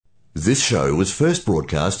This show was first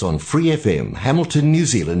broadcast on Free FM, Hamilton, New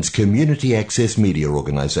Zealand's community access media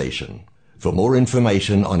organisation. For more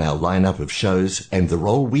information on our lineup of shows and the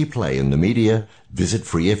role we play in the media, visit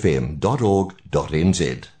freefm.org.nz.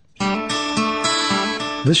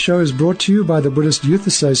 This show is brought to you by the Buddhist Youth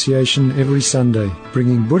Association every Sunday,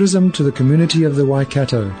 bringing Buddhism to the community of the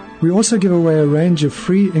Waikato. We also give away a range of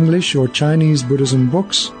free English or Chinese Buddhism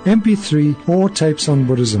books, MP3 or tapes on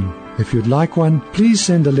Buddhism. If you'd like one, please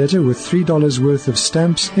send a letter with $3 worth of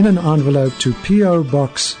stamps in an envelope to P.O.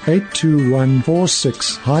 Box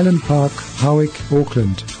 82146, Highland Park, Howick,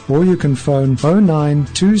 Auckland. Or you can phone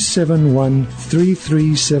 09271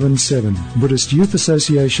 3377. Buddhist Youth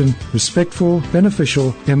Association, respectful,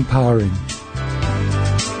 beneficial, empowering.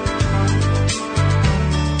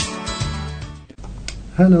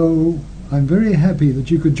 Hello, I'm very happy that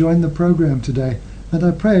you could join the program today, and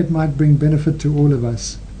I pray it might bring benefit to all of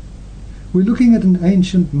us. We're looking at an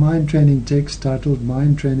ancient mind training text titled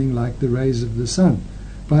Mind Training Like the Rays of the Sun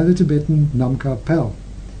by the Tibetan Namkha Pel.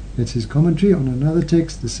 It's his commentary on another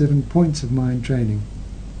text, The 7 Points of Mind Training.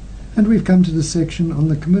 And we've come to the section on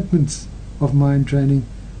the commitments of mind training,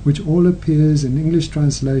 which all appears in English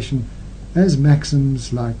translation as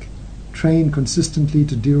maxims like train consistently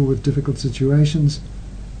to deal with difficult situations,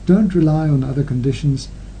 don't rely on other conditions,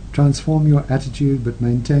 transform your attitude but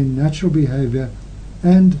maintain natural behavior,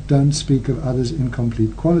 and don't speak of others'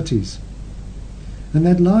 incomplete qualities. And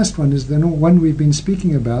that last one is the one we've been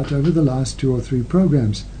speaking about over the last 2 or 3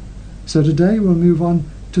 programs. So today we'll move on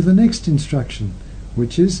to the next instruction,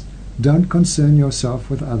 which is don't concern yourself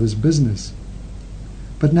with others' business.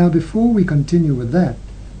 But now before we continue with that,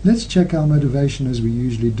 let's check our motivation as we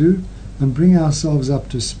usually do and bring ourselves up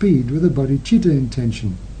to speed with a bodhicitta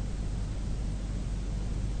intention.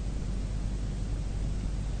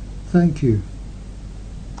 Thank you.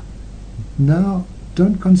 Now,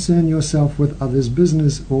 don't concern yourself with others'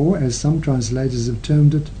 business, or, as some translators have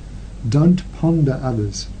termed it, don't ponder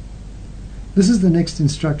others. This is the next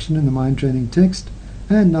instruction in the mind training text,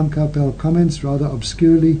 and Namkha Pel comments rather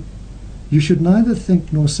obscurely, you should neither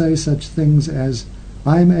think nor say such things as,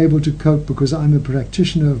 I am able to cope because I am a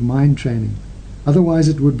practitioner of mind training, otherwise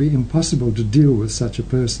it would be impossible to deal with such a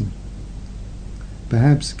person.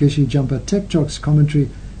 Perhaps Geshe Jampa Tekchok's commentary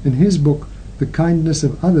in his book, The Kindness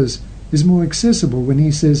of Others, is more accessible when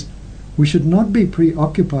he says, we should not be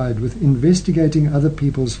preoccupied with investigating other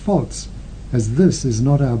people's faults, as this is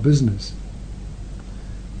not our business.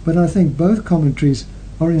 But I think both commentaries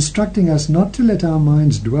are instructing us not to let our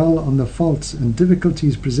minds dwell on the faults and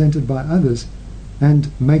difficulties presented by others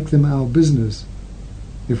and make them our business.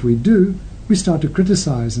 If we do, we start to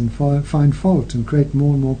criticize and find fault and create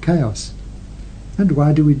more and more chaos. And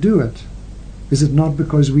why do we do it? Is it not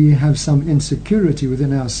because we have some insecurity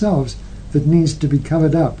within ourselves that needs to be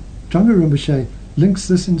covered up? Trungpa Rinpoche links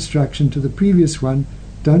this instruction to the previous one,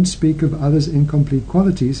 don't speak of others' incomplete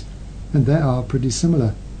qualities, and they are pretty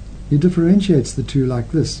similar. He differentiates the two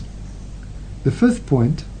like this. The 5th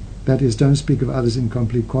point, that is, don't speak of others'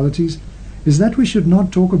 incomplete qualities, is that we should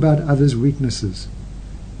not talk about others' weaknesses.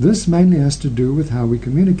 This mainly has to do with how we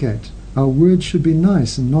communicate. Our words should be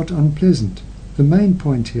nice and not unpleasant. The main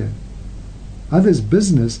point here. Others'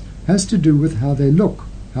 business has to do with how they look,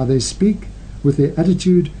 how they speak, with their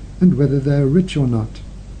attitude, and whether they are rich or not.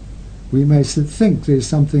 We may think there's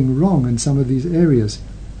something wrong in some of these areas,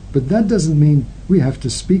 but that doesn't mean we have to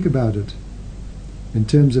speak about it. In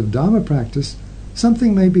terms of Dharma practice,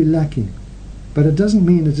 something may be lacking, but it doesn't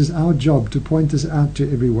mean it is our job to point this out to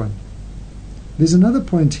everyone. There's another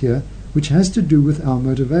point here which has to do with our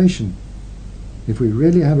motivation. If we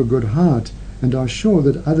really have a good heart and are sure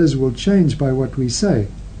that others will change by what we say,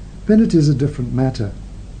 then it is a different matter.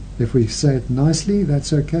 If we say it nicely,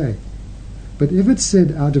 that's okay. But if it's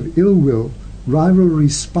said out of ill will, rivalry,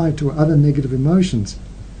 spite, or other negative emotions,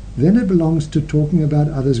 then it belongs to talking about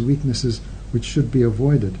others' weaknesses, which should be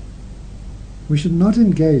avoided. We should not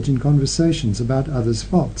engage in conversations about others'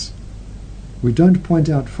 faults. We don't point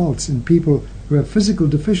out faults in people who have physical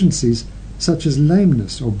deficiencies such as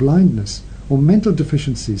lameness or blindness, or mental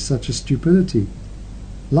deficiencies such as stupidity.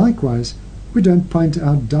 Likewise, we don't point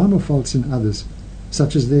out Dharma faults in others,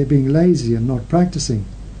 such as their being lazy and not practicing,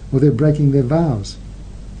 or their breaking their vows.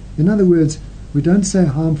 In other words, we don't say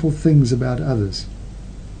harmful things about others.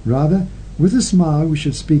 Rather, with a smile, we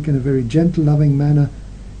should speak in a very gentle, loving manner,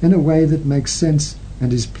 in a way that makes sense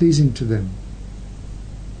and is pleasing to them.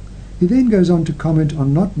 He then goes on to comment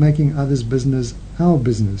on not making others' business our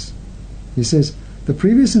business. He says, the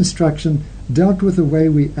previous instruction dealt with the way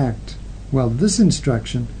we act, while this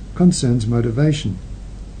instruction concerns motivation.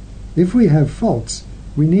 If we have faults,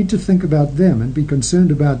 we need to think about them and be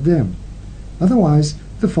concerned about them. Otherwise,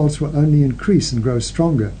 the faults will only increase and grow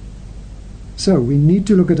stronger. So we need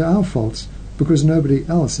to look at our faults because nobody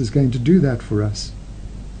else is going to do that for us.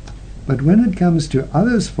 But when it comes to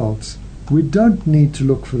others' faults, we don't need to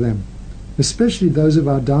look for them, especially those of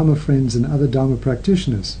our Dharma friends and other Dharma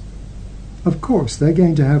practitioners. Of course, they're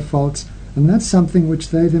going to have faults, and that's something which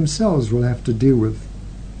they themselves will have to deal with.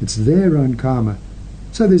 It's their own karma,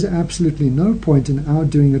 so there's absolutely no point in our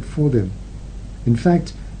doing it for them. In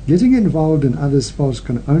fact, getting involved in others' faults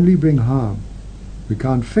can only bring harm. We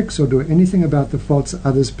can't fix or do anything about the faults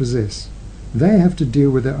others possess. They have to deal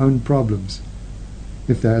with their own problems.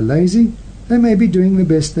 If they are lazy, they may be doing the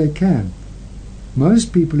best they can.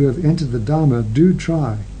 Most people who have entered the Dharma do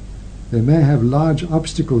try. They may have large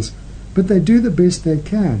obstacles, but they do the best they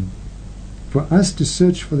can. For us to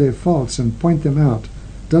search for their faults and point them out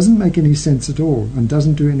doesn't make any sense at all and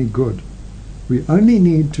doesn't do any good. We only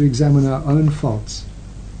need to examine our own faults.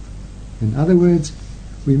 In other words,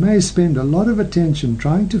 we may spend a lot of attention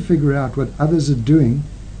trying to figure out what others are doing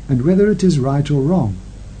and whether it is right or wrong.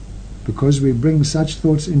 Because we bring such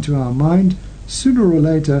thoughts into our mind, sooner or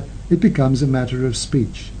later it becomes a matter of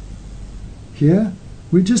speech. Here,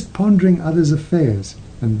 we're just pondering others' affairs,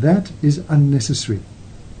 and that is unnecessary.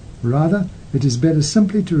 Rather, it is better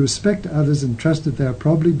simply to respect others and trust that they are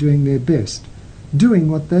probably doing their best, doing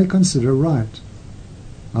what they consider right.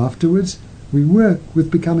 Afterwards, we work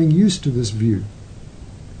with becoming used to this view.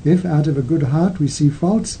 If out of a good heart we see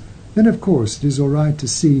faults, then of course it is all right to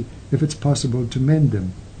see if it's possible to mend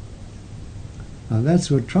them. Now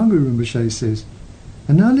that's what Trungpa Rinpoche says.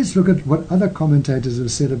 And now let's look at what other commentators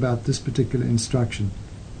have said about this particular instruction.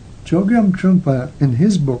 Chogyam Trungpa, in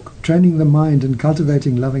his book, Training the Mind and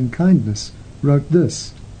Cultivating Loving Kindness, wrote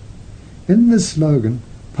this: in this slogan,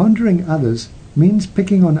 pondering others means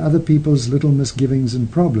picking on other people's little misgivings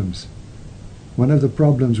and problems. One of the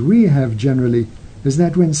problems we have generally is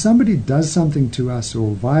that when somebody does something to us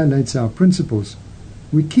or violates our principles,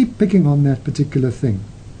 we keep picking on that particular thing.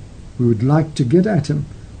 We would like to get at him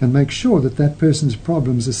and make sure that that person's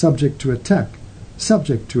problems are subject to attack,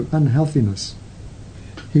 subject to unhealthiness.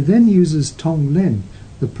 He then uses Tonglen,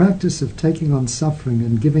 the practice of taking on suffering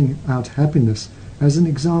and giving out happiness, as an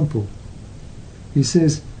example. He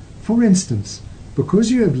says, for instance,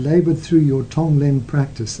 because you have labored through your Tonglen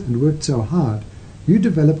practice and worked so hard, you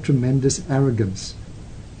develop tremendous arrogance.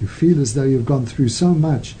 You feel as though you've gone through so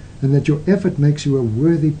much and that your effort makes you a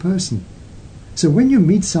worthy person. So when you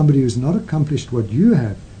meet somebody who's not accomplished what you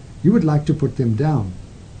have, you would like to put them down.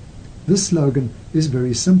 This slogan is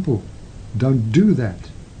very simple. Don't do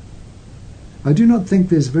that. I do not think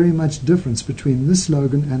there's very much difference between this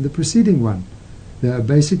slogan and the preceding one. They are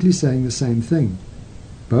basically saying the same thing.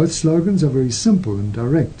 Both slogans are very simple and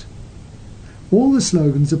direct. All the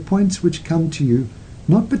slogans are points which come to you,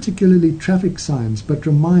 not particularly traffic signs, but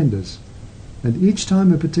reminders. And each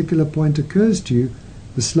time a particular point occurs to you,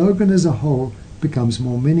 the slogan as a whole becomes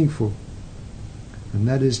more meaningful. And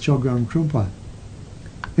that is Chogyam Trungpa.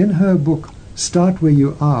 In her book, Start Where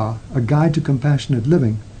You Are, A Guide to Compassionate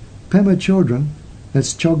Living, Pema Chodron,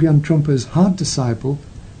 that's Chogyam Trungpa's heart disciple,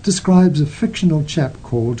 describes a fictional chap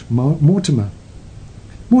called Mortimer.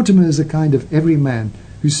 Mortimer is a kind of everyman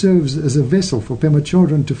who serves as a vessel for Pema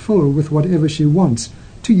Chodron to fill with whatever she wants,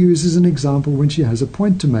 to use as an example when she has a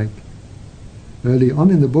point to make. Early on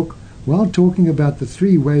in the book, while talking about the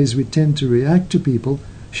 3 ways we tend to react to people,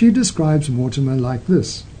 she describes Mortimer like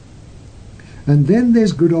this. And then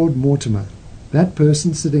there's good old Mortimer, that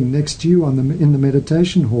person sitting next to you in the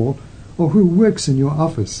meditation hall, or who works in your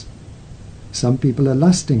office. Some people are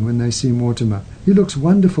lusting when they see Mortimer. He looks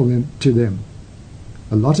wonderful to them.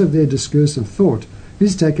 A lot of their discursive thought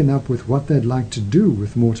is taken up with what they'd like to do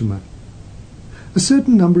with Mortimer. A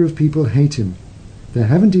certain number of people hate him. They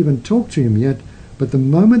haven't even talked to him yet, but the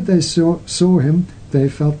moment they saw him, they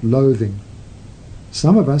felt loathing.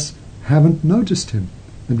 Some of us haven't noticed him,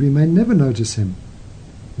 and we may never notice him.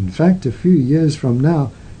 In fact, a few years from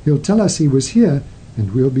now, he'll tell us he was here,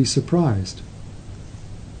 and we'll be surprised.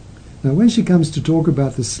 Now, when she comes to talk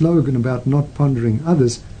about the slogan about not pondering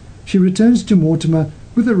others, she returns to Mortimer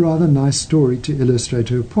with a rather nice story to illustrate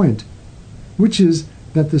her point, which is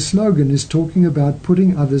that the slogan is talking about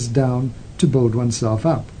putting others down to build oneself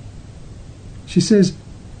up. She says,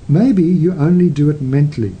 maybe you only do it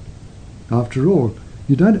mentally. After all,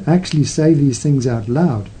 you don't actually say these things out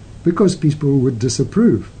loud because people would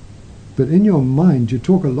disapprove. But in your mind you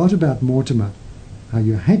talk a lot about Mortimer, how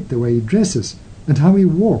you hate the way he dresses, and how he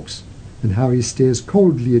walks, and how he stares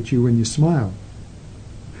coldly at you when you smile.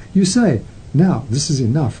 You say, now, this is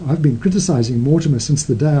enough. I've been criticizing Mortimer since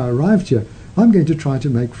the day I arrived here, I'm going to try to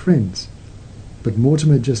make friends. But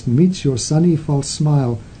Mortimer just meets your sunny false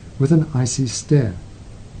smile with an icy stare.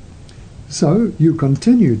 So you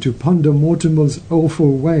continue to ponder Mortimer's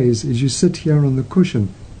awful ways as you sit here on the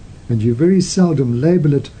cushion, and you very seldom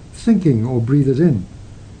label it thinking or breathe it in.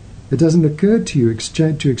 It doesn't occur to you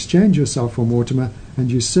to exchange yourself for Mortimer, and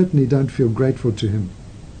you certainly don't feel grateful to him.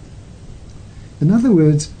 In other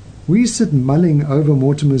words, we sit mulling over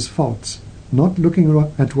Mortimer's faults, not looking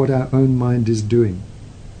at what our own mind is doing.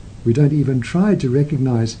 We don't even try to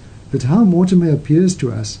recognize that how Mortimer appears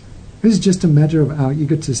to us is just a matter of our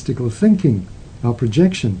egotistical thinking, our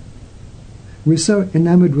projection. We're so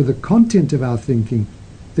enamored with the content of our thinking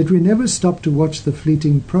that we never stop to watch the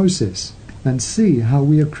fleeting process and see how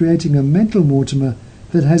we are creating a mental Mortimer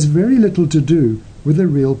that has very little to do with a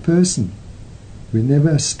real person. We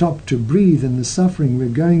never stop to breathe in the suffering we're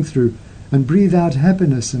going through and breathe out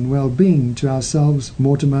happiness and well-being to ourselves,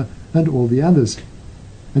 Mortimer, and all the others.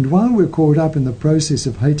 And while we're caught up in the process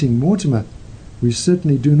of hating Mortimer, we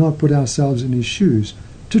certainly do not put ourselves in his shoes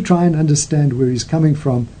to try and understand where he's coming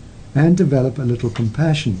from and develop a little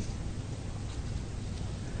compassion.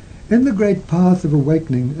 In The Great Path of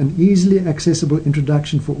Awakening, an easily accessible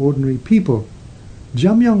introduction for ordinary people,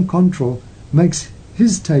 Jamyang Kongtrul makes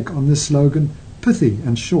his take on this slogan pithy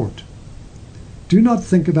and short. Do not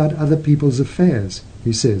think about other people's affairs,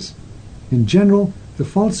 he says. In general, the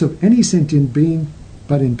faults of any sentient being,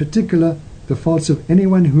 but in particular, the faults of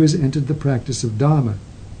anyone who has entered the practice of Dharma.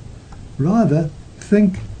 Rather,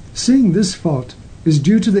 think, seeing this fault is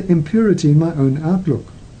due to the impurity in my own outlook.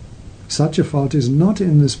 Such a fault is not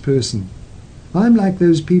in this person. I am like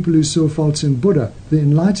those people who saw faults in Buddha, the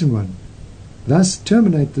enlightened one. Thus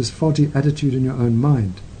terminate this faulty attitude in your own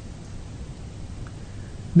mind.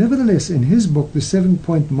 Nevertheless, in his book, The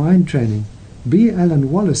 7-Point Mind Training, B.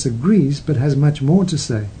 Alan Wallace agrees but has much more to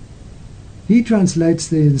say. He translates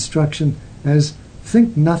the instruction as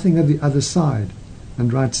think nothing of the other side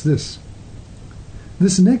and writes this.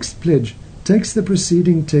 This next pledge takes the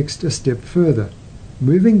preceding text a step further,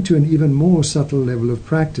 moving to an even more subtle level of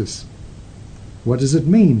practice. What does it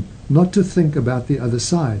mean not to think about the other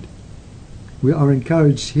side? We are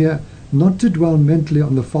encouraged here not to dwell mentally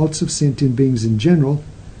on the faults of sentient beings in general,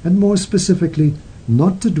 and more specifically,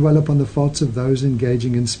 not to dwell upon the faults of those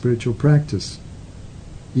engaging in spiritual practice.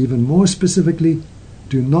 Even more specifically,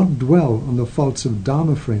 do not dwell on the faults of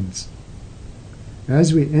Dharma friends.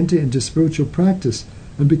 As we enter into spiritual practice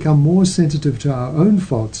and become more sensitive to our own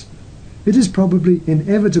faults, it is probably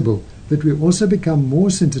inevitable that we also become more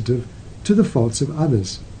sensitive to the faults of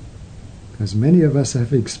others. As many of us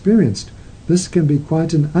have experienced, this can be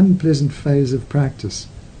quite an unpleasant phase of practice.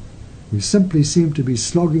 We simply seem to be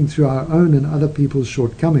slogging through our own and other people's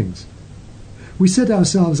shortcomings. We set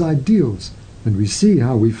ourselves ideals, and we see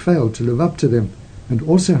how we fail to live up to them, and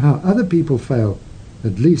also how other people fail,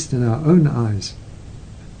 at least in our own eyes.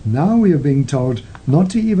 Now we are being told not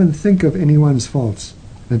to even think of anyone's faults,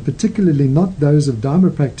 and particularly not those of Dharma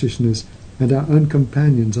practitioners and our own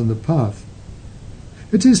companions on the path.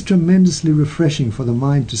 It is tremendously refreshing for the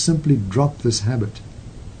mind to simply drop this habit.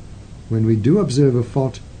 When we do observe a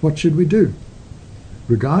fault, what should we do?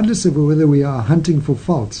 Regardless of whether we are hunting for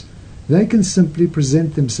faults, they can simply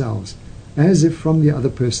present themselves as if from the other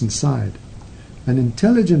person's side. An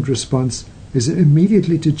intelligent response is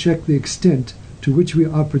immediately to check the extent to which we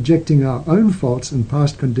are projecting our own faults and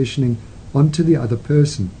past conditioning onto the other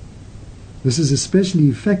person. This is especially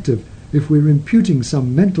effective if we're imputing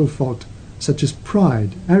some mental fault, such as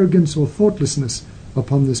pride, arrogance, or thoughtlessness,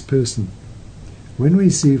 upon this person. When we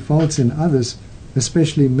see faults in others,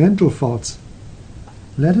 especially mental faults,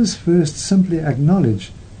 let us first simply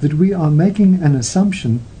acknowledge that we are making an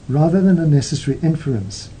assumption rather than a necessary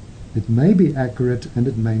inference. It may be accurate and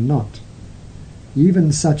it may not.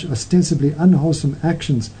 Even such ostensibly unwholesome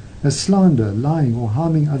actions as slander, lying, or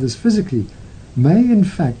harming others physically may in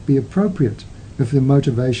fact be appropriate if the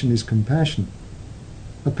motivation is compassion.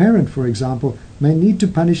 A parent, for example, may need to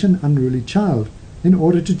punish an unruly child in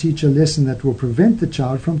order to teach a lesson that will prevent the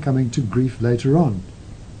child from coming to grief later on.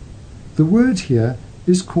 The word here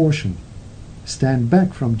is caution. Stand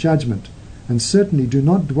back from judgment, and certainly do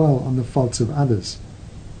not dwell on the faults of others.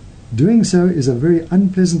 Doing so is a very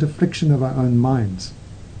unpleasant affliction of our own minds,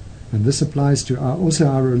 and this applies to also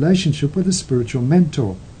our relationship with a spiritual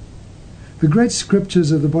mentor. The great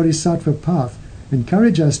scriptures of the Bodhisattva path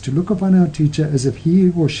encourage us to look upon our teacher as if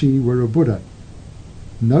he or she were a Buddha.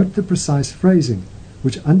 Note the precise phrasing,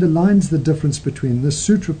 which underlines the difference between the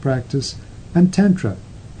sutra practice and tantra.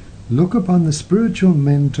 Look upon the spiritual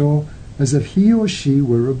mentor as if he or she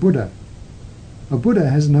were a Buddha. a Buddha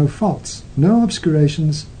has no faults, no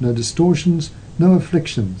obscurations, no distortions, no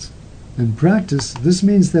afflictions. In practice, this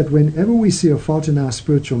means that whenever we see a fault in our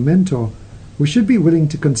spiritual mentor, we should be willing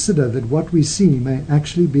to consider that what we see may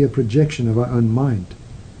actually be a projection of our own mind.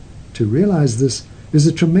 To realize this is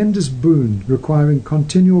a tremendous boon requiring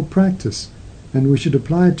continual practice, and we should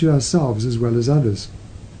apply it to ourselves as well as others.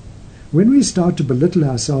 When we start to belittle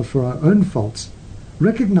ourselves for our own faults,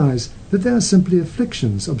 recognize that they are simply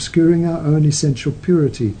afflictions obscuring our own essential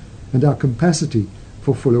purity and our capacity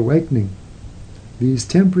for full awakening. These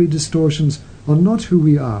temporary distortions are not who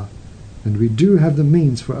we are, and we do have the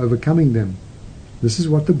means for overcoming them. This is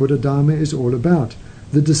what the Buddha Dharma is all about,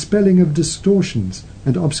 the dispelling of distortions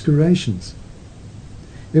and obscurations.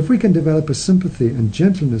 If we can develop a sympathy and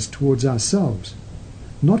gentleness towards ourselves,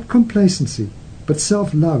 not complacency, but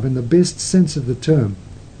self-love in the best sense of the term,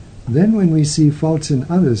 then when we see faults in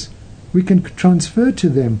others, we can transfer to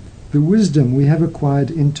them the wisdom we have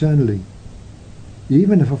acquired internally.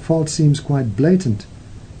 Even if a fault seems quite blatant,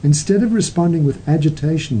 instead of responding with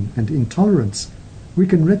agitation and intolerance, we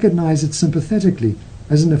can recognize it sympathetically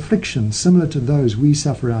as an affliction similar to those we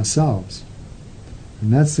suffer ourselves.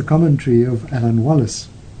 And that's the commentary of Alan Wallace.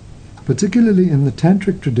 Particularly in the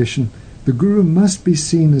Tantric tradition, the Guru must be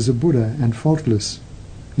seen as a Buddha and faultless.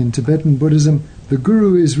 In Tibetan Buddhism, the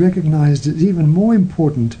Guru is recognized as even more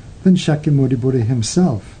important than Shakyamuni Buddha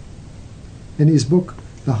himself. In his book,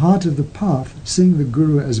 The Heart of the Path, Seeing the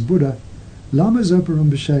Guru as Buddha, Lama Zopa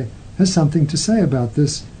Rinpoche has something to say about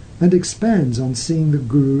this and expands on seeing the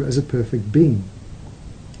Guru as a perfect being.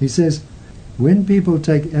 He says, when people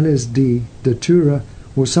take LSD, Datura,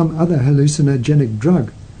 or some other hallucinogenic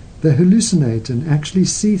drug, they hallucinate and actually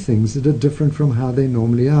see things that are different from how they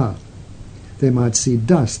normally are. They might see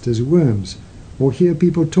dust as worms, or hear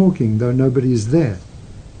people talking though nobody is there.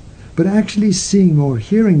 But actually seeing or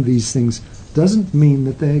hearing these things doesn't mean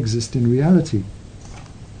that they exist in reality.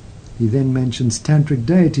 He then mentions tantric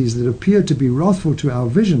deities that appear to be wrathful to our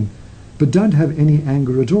vision, but don't have any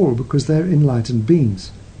anger at all because they are enlightened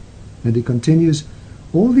beings. And he continues,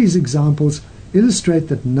 all these examples illustrate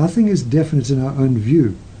that nothing is definite in our own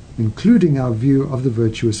view, including our view of the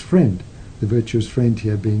virtuous friend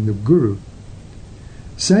here being the Guru.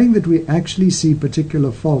 Saying that we actually see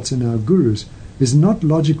particular faults in our Gurus is not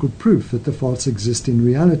logical proof that the faults exist in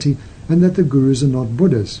reality and that the Gurus are not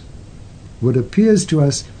Buddhas. What appears to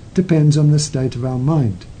us depends on the state of our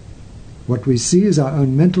mind. What we see is our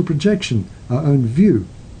own mental projection, our own view.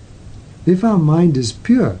 If our mind is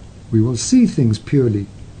pure, we will see things purely.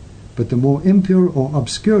 But the more impure or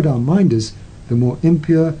obscured our mind is, the more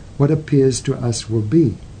impure what appears to us will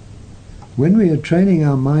be. When we are training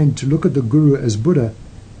our mind to look at the Guru as Buddha,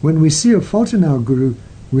 when we see a fault in our Guru,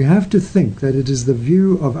 we have to think that it is the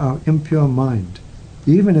view of our impure mind.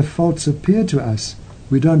 Even if faults appear to us,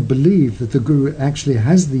 we don't believe that the Guru actually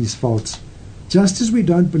has these faults, just as we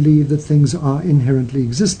don't believe that things are inherently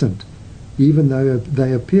existent, even though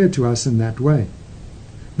they appear to us in that way.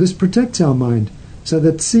 This protects our mind so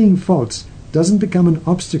that seeing faults doesn't become an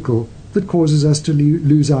obstacle that causes us to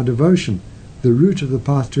lose our devotion, the route of the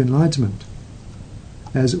path to enlightenment.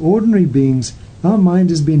 As ordinary beings, our mind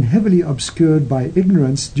has been heavily obscured by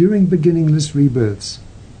ignorance during beginningless rebirths.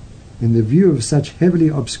 In the view of such heavily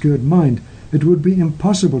obscured mind, it would be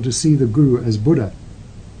impossible to see the Guru as Buddha.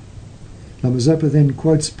 Lama Zopa then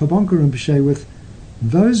quotes Pabonka Rinpoche with,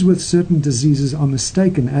 those with certain diseases are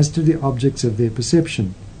mistaken as to the objects of their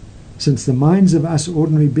perception. Since the minds of us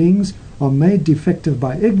ordinary beings are made defective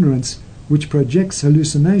by ignorance, which projects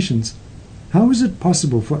hallucinations, how is it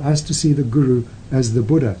possible for us to see the Guru as the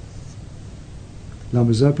Buddha?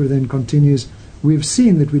 Lama Zopa then continues, we have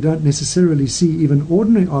seen that we don't necessarily see even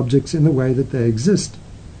ordinary objects in the way that they exist,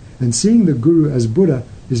 and seeing the Guru as Buddha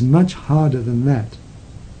is much harder than that.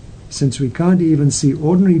 Since we can't even see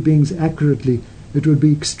ordinary beings accurately, it would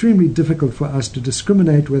be extremely difficult for us to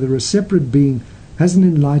discriminate whether a separate being has an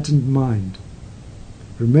enlightened mind.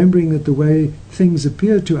 Remembering that the way things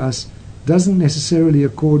appear to us doesn't necessarily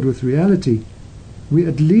accord with reality, we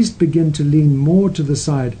at least begin to lean more to the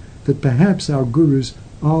side that perhaps our Gurus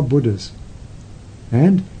are Buddhas.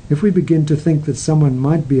 And if we begin to think that someone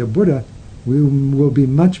might be a Buddha, we will be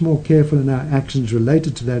much more careful in our actions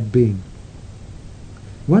related to that being.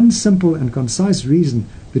 One simple and concise reason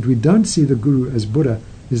that we don't see the Guru as Buddha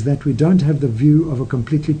is that we don't have the view of a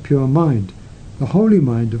completely pure mind, the holy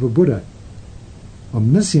mind of a Buddha.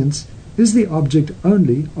 Omniscience is the object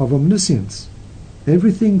only of omniscience.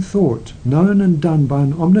 Everything thought, known and done by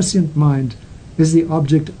an omniscient mind is the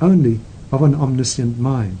object only of an omniscient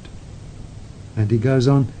mind. And he goes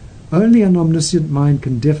on, only an omniscient mind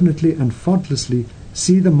can definitely and faultlessly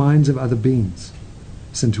see the minds of other beings.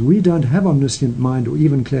 Since we don't have omniscient mind or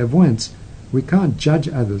even clairvoyance, we can't judge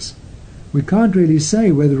others. We can't really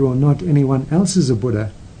say whether or not anyone else is a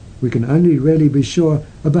Buddha. We can only really be sure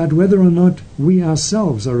about whether or not we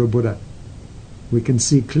ourselves are a Buddha. We can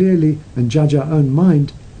see clearly and judge our own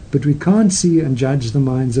mind, but we can't see and judge the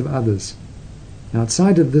minds of others.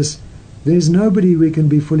 Outside of this, there's nobody we can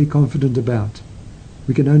be fully confident about.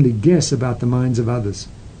 We can only guess about the minds of others.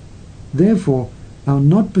 Therefore, our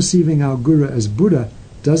not perceiving our Guru as Buddha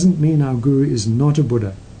doesn't mean our Guru is not a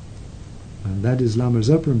Buddha. And that is Lama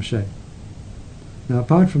Zopa Rinpoche. Now,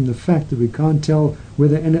 apart from the fact that we can't tell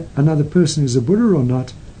whether another person is a Buddha or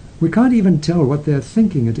not, we can't even tell what they are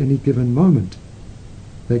thinking at any given moment.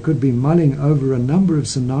 They could be mulling over a number of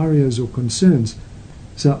scenarios or concerns,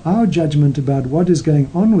 so our judgment about what is going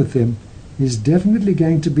on with them is definitely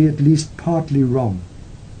going to be at least partly wrong.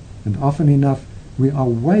 And often enough, we are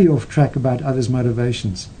way off track about others'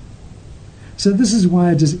 motivations. So this is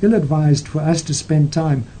why it is ill-advised for us to spend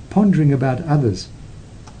time pondering about others,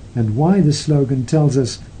 and why the slogan tells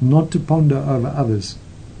us not to ponder over others.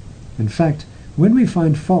 In fact, when we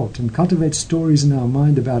find fault and cultivate stories in our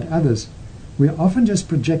mind about others, we are often just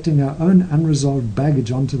projecting our own unresolved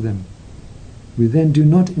baggage onto them. We then do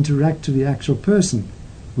not interact to the actual person,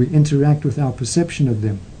 we interact with our perception of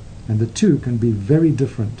them, and the two can be very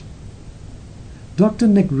different. Dr.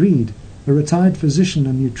 Nick Reed, a retired physician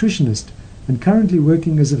and nutritionist, and currently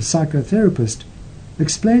working as a psychotherapist,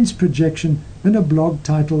 explains projection in a blog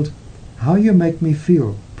titled How You Make Me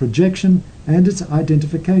Feel, Projection and Its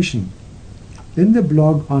Identification. In the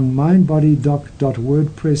blog on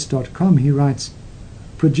mindbodydoc.wordpress.com he writes,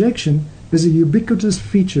 "Projection is a ubiquitous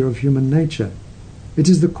feature of human nature. It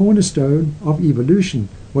is the cornerstone of evolution,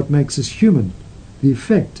 what makes us human, the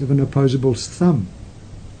effect of an opposable thumb.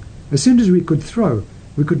 As soon as we could throw,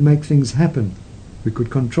 we could make things happen. We could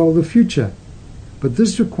control the future. But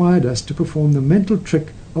this required us to perform the mental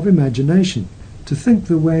trick of imagination, to think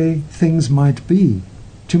the way things might be,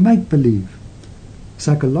 to make believe.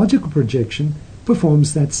 Psychological projection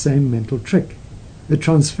performs that same mental trick. It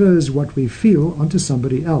transfers what we feel onto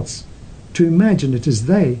somebody else, to imagine it is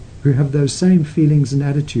they who have those same feelings and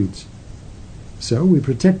attitudes. So we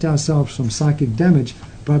protect ourselves from psychic damage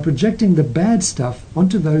by projecting the bad stuff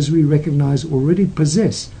onto those we recognize already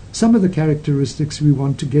possess some of the characteristics we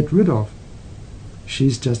want to get rid of.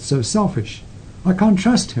 She's just so selfish. I can't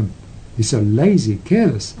trust him. He's so lazy,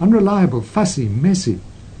 careless, unreliable, fussy, messy.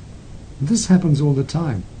 This happens all the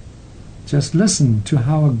time. Just listen to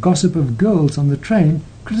how a gossip of girls on the train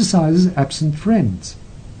criticizes absent friends.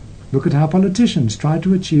 Look at how politicians try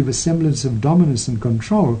to achieve a semblance of dominance and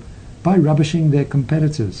control by rubbishing their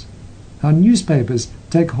competitors. How newspapers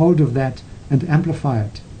take hold of that and amplify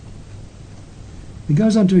it. He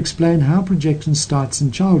goes on to explain how projection starts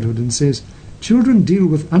in childhood and says, children deal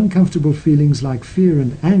with uncomfortable feelings like fear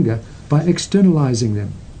and anger by externalizing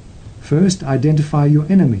them. First, identify your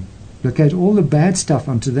enemy. Locate all the bad stuff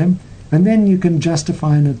onto them, and then you can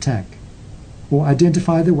justify an attack. Or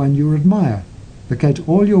identify the one you admire. Locate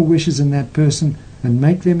all your wishes in that person and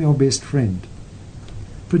make them your best friend.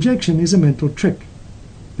 Projection is a mental trick.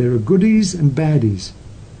 There are goodies and baddies.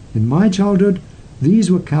 In my childhood,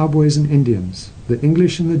 these were cowboys and Indians, the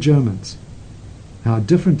English and the Germans. How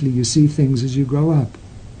differently you see things as you grow up.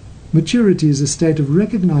 Maturity is a state of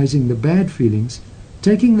recognizing the bad feelings,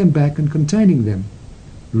 taking them back and containing them,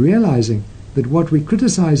 realizing that what we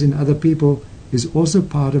criticize in other people is also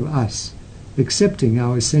part of us, accepting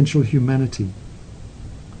our essential humanity.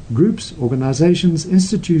 Groups, organizations,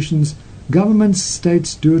 institutions, governments,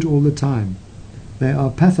 states do it all the time. They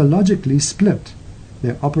are pathologically split.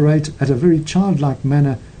 They operate at a very childlike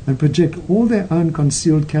manner and project all their own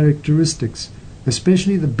concealed characteristics,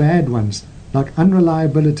 especially the bad ones like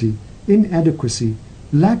unreliability, inadequacy,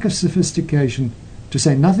 lack of sophistication, to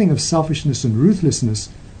say nothing of selfishness and ruthlessness,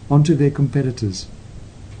 onto their competitors.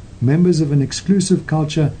 Members of an exclusive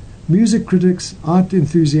culture, music critics, art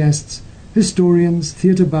enthusiasts, historians,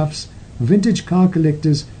 theatre buffs, vintage car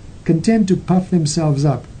collectors, content to puff themselves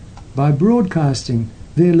up by broadcasting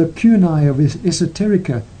their lacunae of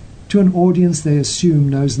esoterica to an audience they assume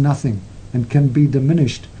knows nothing and can be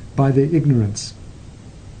diminished by their ignorance.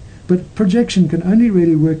 But projection can only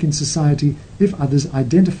really work in society if others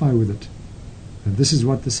identify with it. And this is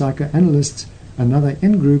what the psychoanalysts, another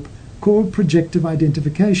in-group, call projective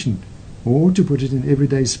identification, or, to put it in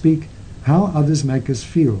everyday speak, how others make us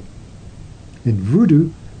feel. In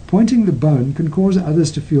voodoo, pointing the bone can cause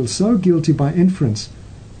others to feel so guilty by inference,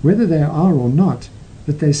 whether they are or not,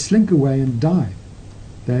 that they slink away and die.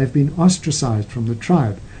 They have been ostracized from the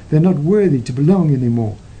tribe. They are not worthy to belong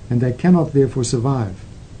anymore, and they cannot therefore survive.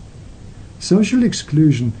 Social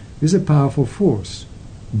exclusion is a powerful force.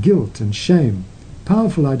 Guilt and shame,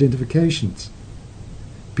 powerful identifications.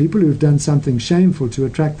 People who've done something shameful to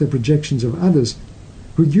attract the projections of others,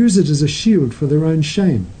 who use it as a shield for their own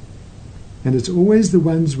shame. And it's always the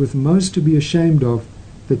ones with most to be ashamed of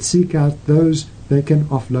that seek out those they can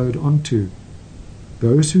offload onto.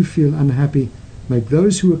 Those who feel unhappy make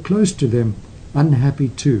those who are close to them unhappy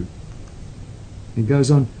too. He goes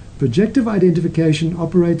on, projective identification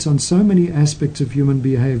operates on so many aspects of human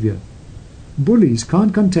behavior. Bullies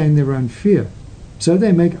can't contain their own fear, so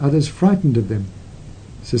they make others frightened of them.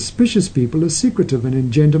 Suspicious people are secretive and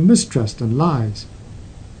engender mistrust and lies.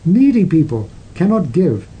 Needy people cannot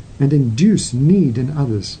give and induce need in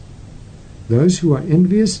others. Those who are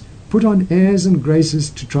envious put on airs and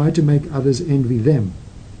graces to try to make others envy them.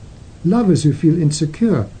 Lovers who feel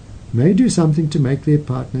insecure may do something to make their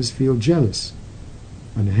partners feel jealous.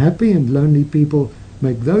 Unhappy and lonely people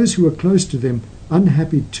make those who are close to them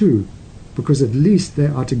unhappy too, because at least they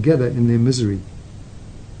are together in their misery.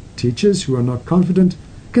 Teachers who are not confident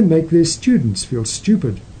can make their students feel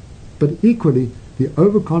stupid, but equally the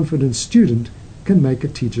overconfident student can make a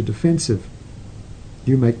teacher defensive.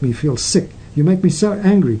 You make me feel sick. You make me so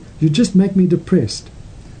angry. You just make me depressed.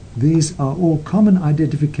 These are all common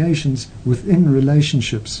identifications within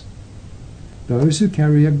relationships. Those who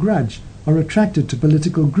carry a grudge are attracted to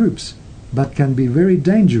political groups, but can be very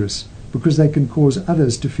dangerous because they can cause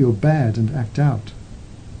others to feel bad and act out.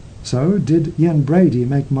 So did Ian Brady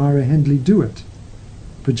make Myra Hindley do it?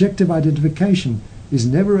 Projective identification is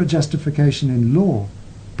never a justification in law,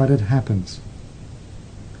 but it happens.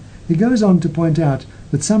 He goes on to point out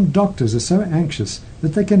that some doctors are so anxious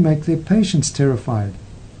that they can make their patients terrified.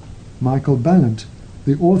 Michael Ballant,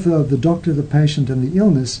 the author of The Doctor, the Patient and the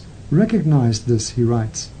Illness, recognized this, he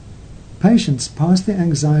writes. Patients pass the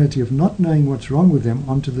anxiety of not knowing what's wrong with them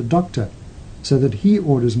onto the doctor, so that he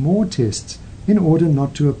orders more tests in order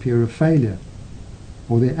not to appear a failure.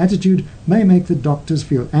 Or their attitude may make the doctors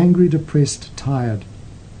feel angry, depressed, tired.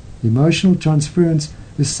 Emotional transference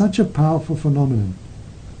is such a powerful phenomenon.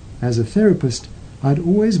 As a therapist, I'd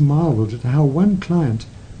always marveled at how one client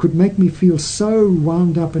could make me feel so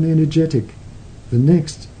wound up and energetic, the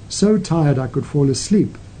next so tired I could fall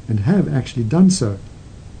asleep, and have actually done so.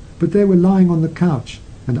 But they were lying on the couch,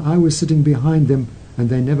 and I was sitting behind them, and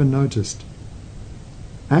they never noticed.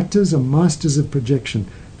 Actors are masters of projection.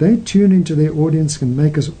 They tune into their audience and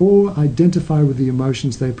make us all identify with the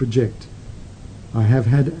emotions they project. I have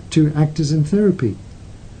had 2 actors in therapy.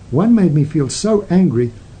 One made me feel so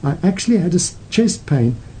angry I actually had a chest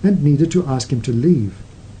pain and needed to ask him to leave.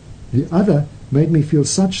 The other made me feel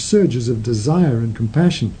such surges of desire and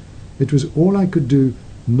compassion. It was all I could do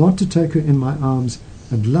not to take her in my arms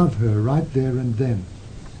and love her right there and then.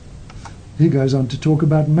 He goes on to talk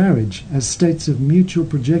about marriage as states of mutual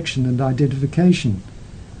projection and identification.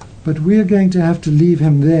 But we're going to have to leave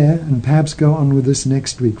him there and perhaps go on with this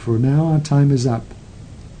next week, for now our time is up.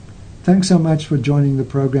 Thanks so much for joining the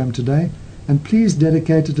program today, and please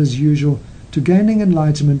dedicate it as usual to gaining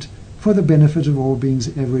enlightenment for the benefit of all beings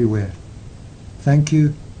everywhere. Thank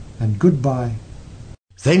you, and goodbye.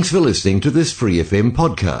 Thanks for listening to this Free FM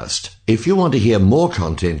podcast. If you want to hear more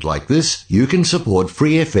content like this, you can support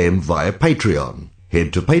Free FM via Patreon.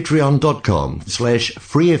 Head to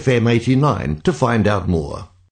patreon.com/freefm89 to find out more.